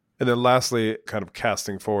problem. And then lastly, kind of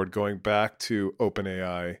casting forward, going back to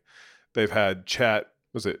OpenAI, they've had chat,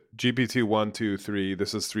 was it GPT 1, 2, 3?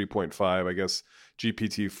 This is 3.5. I guess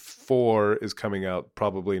GPT 4 is coming out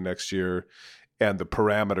probably next year. And the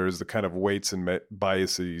parameters, the kind of weights and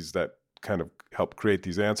biases that kind of help create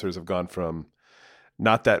these answers have gone from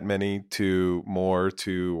not that many to more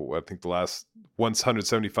to, I think the last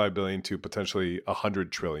 175 billion to potentially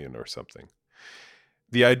 100 trillion or something.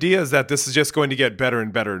 The idea is that this is just going to get better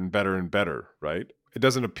and better and better and better, right? It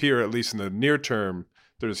doesn't appear, at least in the near term,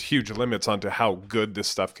 there's huge limits onto how good this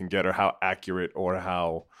stuff can get or how accurate or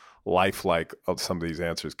how lifelike some of these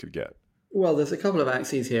answers could get. Well, there's a couple of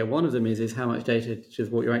axes here. One of them is how much data,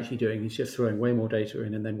 just what you're actually doing is just throwing way more data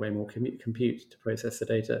in and then way more compute to process the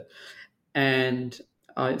data. And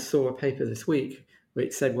I saw a paper this week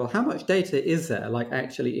which said, well, how much data is there, like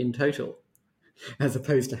actually in total, as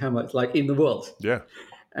opposed to how much like in the world? Yeah.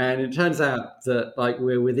 And it turns out that like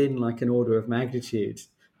we're within like an order of magnitude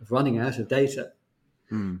of running out of data.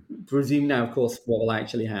 Presume now, of course, what will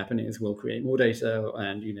actually happen is we'll create more data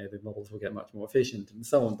and, the models will get much more efficient and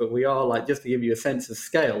so on. But we are like, just to give you a sense of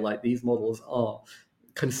scale, like these models are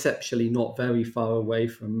conceptually not very far away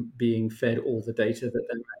from being fed all the data that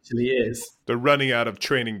there actually is. They're running out of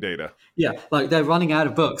training data. Yeah, like they're running out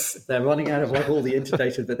of books. They're running out of like all the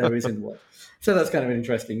interdata that there is in the world. So that's kind of an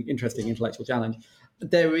interesting intellectual challenge.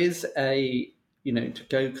 There is to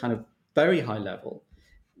go kind of very high level,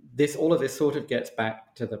 all of this sort of gets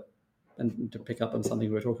back to and to pick up on something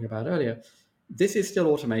we were talking about earlier. This is still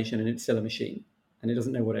automation and it's still a machine and it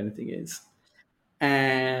doesn't know what anything is.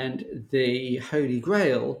 And the holy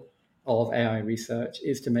grail of AI research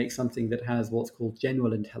is to make something that has what's called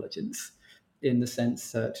general intelligence, in the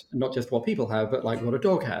sense that not just what people have, but like what a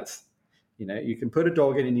dog has. You can put a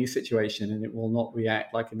dog in a new situation and it will not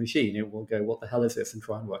react like a machine. It will go, what the hell is this? And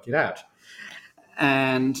try and work it out.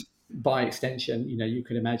 And by extension, you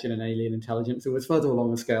could imagine an alien intelligence that was further along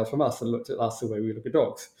the scale from us and looked at us the way we look at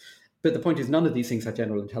dogs. But the point is, none of these things have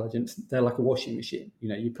general intelligence. They're like a washing machine.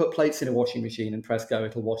 You put plates in a washing machine and press go,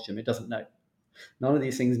 it'll wash them. It doesn't know. None of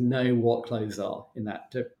these things know what clothes are, in that,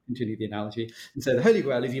 to continue the analogy. And so the holy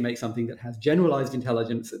grail is you make something that has generalized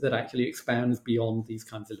intelligence that actually expands beyond these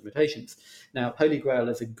kinds of limitations. Now, holy grail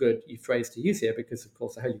is a good phrase to use here because, of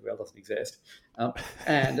course, the holy grail doesn't exist.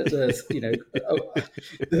 And there's,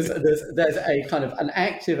 there's a kind of an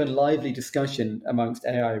active and lively discussion amongst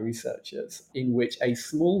AI researchers in which a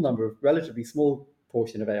relatively small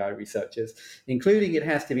portion of AI researchers, including, it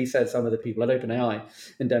has to be said, some of the people at OpenAI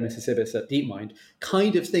and Demis Hassabis at DeepMind,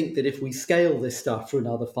 kind of think that if we scale this stuff for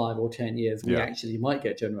another 5 or 10 years, we actually might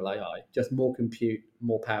get general AI, just more compute,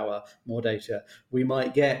 more power, more data. We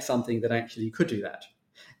might get something that actually could do that.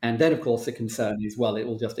 And then, of course, the concern is, well, it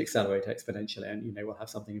will just accelerate exponentially and, we'll have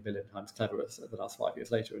something a billion times cleverer than us 5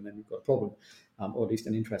 years later, and then we've got a problem, or at least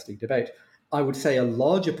an interesting debate. I would say a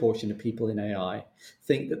larger portion of people in AI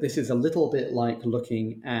think that this is a little bit like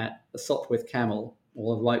looking at a Sopwith Camel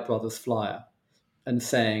or a Wright Brothers Flyer and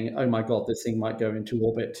saying, oh my God, this thing might go into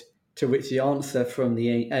orbit, to which the answer from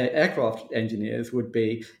the aircraft engineers would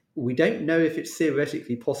be, we don't know if it's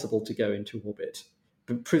theoretically possible to go into orbit.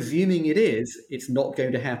 But presuming it is, it's not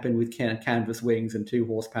going to happen with canvas wings and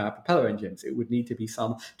 2-horsepower propeller engines. It would need to be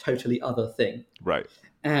some totally other thing. Right.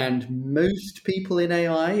 And most people in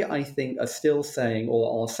AI, I think, are still saying,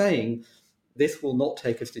 or are saying, this will not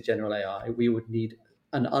take us to general AI. We would need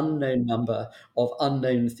an unknown number of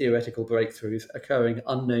unknown theoretical breakthroughs occurring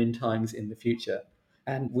unknown times in the future.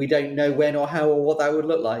 And we don't know when or how or what that would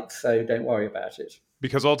look like, so don't worry about it.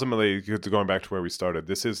 Because ultimately, going back to where we started,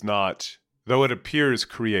 this is not, though it appears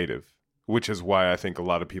creative, which is why I think a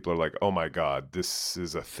lot of people are like, oh my God, this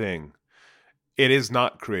is a thing. It is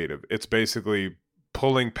not creative. It's basically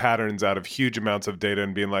pulling patterns out of huge amounts of data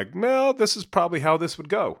and being like, no, this is probably how this would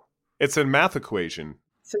go. It's a math equation.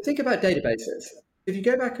 So think about databases. If you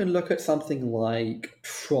go back and look at something like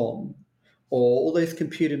Tron or all those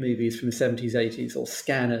computer movies from the 70s, 80s, or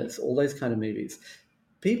Scanners, all those kind of movies,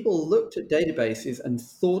 people looked at databases and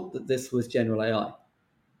thought that this was general AI.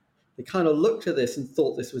 They kind of looked at this and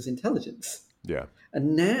thought this was intelligence. Yeah.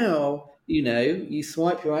 And now, you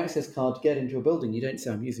swipe your access card to get into a building. You don't say,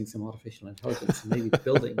 I'm using some artificial intelligence. And maybe the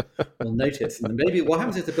building will notice. And maybe what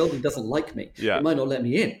happens if the building doesn't like me? Yeah. It might not let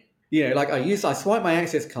me in. I swipe my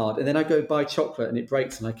access card and then I go buy chocolate and it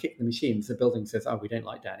breaks and I kick the machine. So the building says, we don't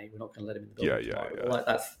like Danny. We're not going to let him in the building. Yeah. Like,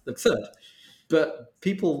 that's absurd. But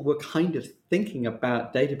people were kind of thinking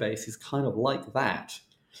about databases kind of like that.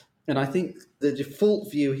 And I think the default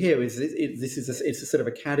view here is it's a sort of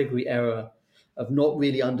a category error of not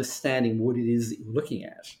really understanding what it is that you're looking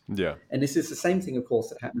at. Yeah. And this is the same thing, of course,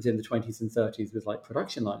 that happens in the 20s and 30s with like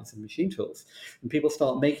production lines and machine tools. And people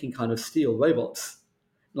start making kind of steel robots.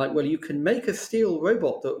 Like, well, you can make a steel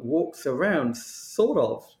robot that walks around, sort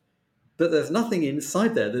of, but there's nothing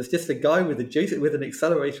inside there. There's just a guy with an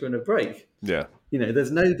accelerator and a brake. Yeah.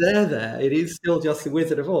 There's no there. It is still just the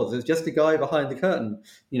Wizard of Oz. There's just a guy behind the curtain,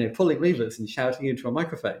 pulling levers and shouting into a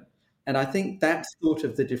microphone. And I think that's sort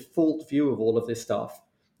of the default view of all of this stuff.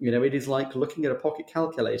 It is like looking at a pocket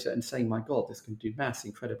calculator and saying, my God, this can do maths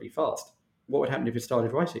incredibly fast. What would happen if it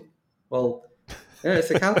started writing? Well, yeah, it's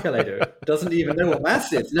a calculator. It doesn't even know what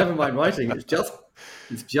maths is. Never mind writing. It's just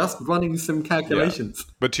running some calculations.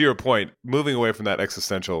 Yeah. But to your point, moving away from that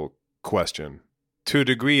existential question, to a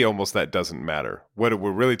degree, almost that doesn't matter. What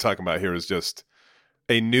we're really talking about here is just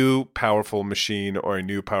a new powerful machine or a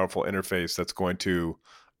new powerful interface that's going to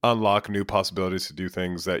unlock new possibilities to do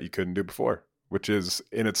things that you couldn't do before, which is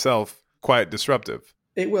in itself quite disruptive.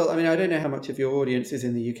 It will. I mean, I don't know how much of your audience is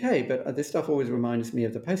in the UK, but this stuff always reminds me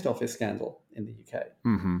of the post office scandal in the UK,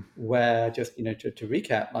 where just, to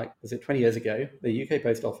recap, was it 20 years ago, the UK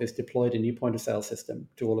post office deployed a new point of sale system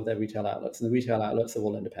to all of their retail outlets, and the retail outlets are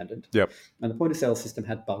all independent. Yep. And the point of sale system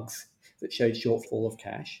had bugs that showed shortfall of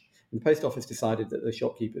cash. And the post office decided that the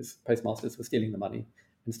shopkeepers, postmasters, were stealing the money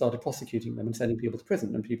and started prosecuting them and sending people to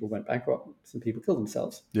prison, and people went bankrupt, some people killed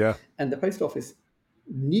themselves. Yeah. And the post office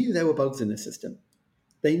knew there were bugs in the system.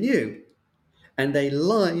 They knew, and they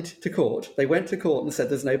lied to court. They went to court and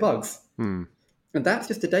said there's no bugs. And that's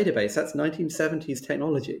just a database. That's 1970s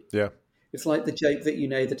technology. Yeah. It's like the joke that,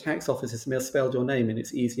 the tax office has misspelled your name and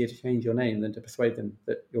it's easier to change your name than to persuade them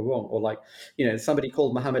that you're wrong. Or somebody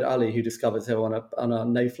called Muhammad Ali who discovers they were on a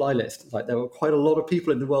no-fly list. There were quite a lot of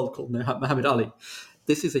people in the world called Muhammad Ali.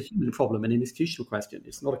 This is a human problem, an institutional question.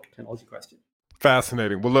 It's not a technology question.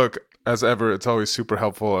 Fascinating. Well, look, as ever, it's always super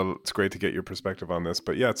helpful. It's great to get your perspective on this.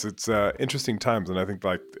 But yeah, it's interesting times. And I think,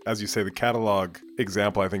 as you say, the catalog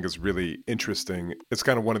example, I think, is really interesting. It's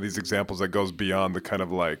kind of one of these examples that goes beyond the kind of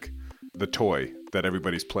the toy that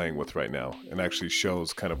everybody's playing with right now and actually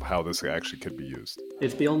shows kind of how this actually could be used.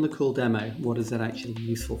 It's beyond the cool demo. What is that actually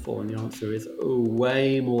useful for? And the answer is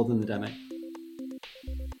way more than the demo.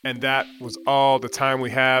 And that was all the time we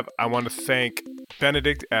have. I want to thank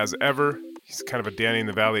Benedict as ever. He's kind of a Danny in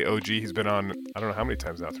the Valley OG. He's been on, I don't know how many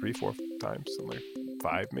times now, 3, 4 times, something like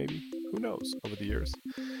 5 maybe. Who knows, over the years.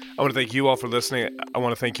 I want to thank you all for listening. I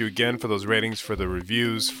want to thank you again for those ratings, for the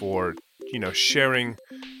reviews, for, sharing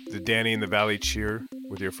the Danny in the Valley cheer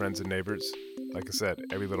with your friends and neighbors. Like I said,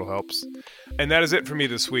 every little helps. And that is it for me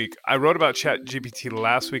this week. I wrote about ChatGPT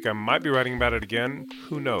last week. I might be writing about it again.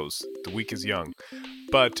 Who knows? The week is young.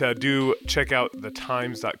 But do check out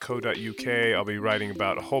thetimes.co.uk. I'll be writing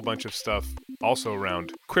about a whole bunch of stuff also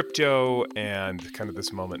around crypto and kind of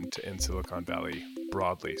this moment in Silicon Valley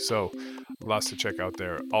broadly. So lots to check out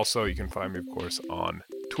there. Also, you can find me, of course, on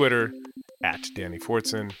Twitter at Danny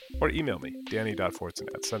Fortson, or email me,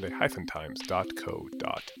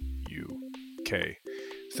 danny.fortson@sunday-times.co.uk.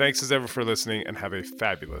 Thanks as ever for listening, and have a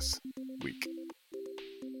fabulous week.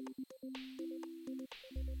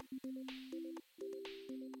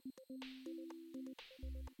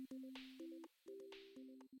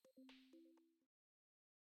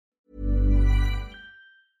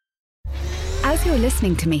 As you're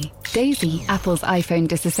listening to me, Daisy, Apple's iPhone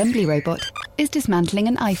disassembly robot, is dismantling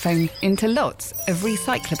an iPhone into lots of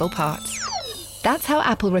recyclable parts. That's how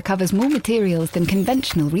Apple recovers more materials than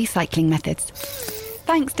conventional recycling methods.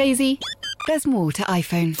 Thanks, Daisy. There's more to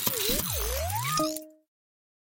iPhone.